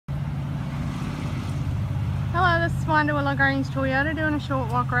this is Wanda with LaGrange Toyota doing a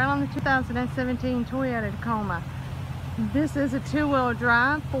short walk around on the 2017 Toyota Tacoma. This is a two-wheel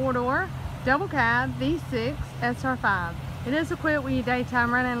drive, four-door, double cab, V6, SR5. It is equipped with your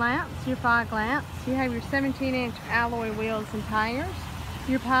daytime running lamps, your fog lamps. You have your 17-inch alloy wheels and tires,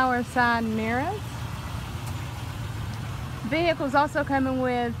 your power side mirrors. The vehicle is also coming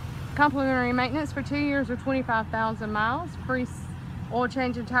with complimentary maintenance for 2 years or 25,000 miles, free oil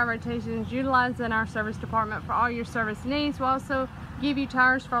change and tire rotations utilized in our service department for all your service needs. We'll also give you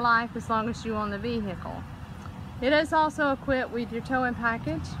tires for life as long as you own the vehicle. It is also equipped with your towing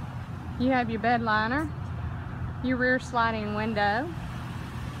package. You have your bed liner, your rear sliding window.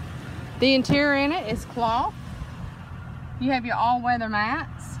 The interior in it is cloth. You have your all-weather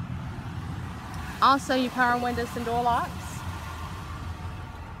mats. Also your power windows and door locks.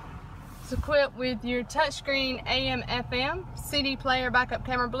 It's equipped with your touchscreen AM, FM, CD player, backup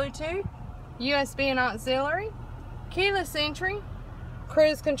camera, Bluetooth, USB and auxiliary, keyless entry,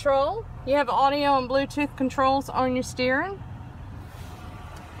 cruise control. You have audio and Bluetooth controls on your steering.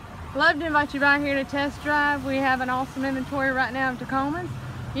 Love to invite you by here to test drive. We have an awesome inventory right now of Tacomas,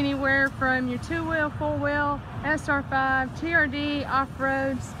 anywhere from your two-wheel, four-wheel, SR5, TRD,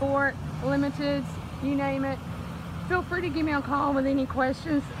 off-road, sport, limiteds, you name it. Feel free to give me a call with any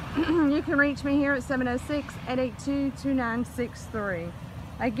questions. You can reach me here at 706-882-2963.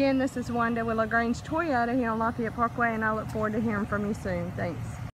 Again, this is Wanda with LaGrange Toyota here on Lafayette Parkway, and I look forward to hearing from you soon. Thanks.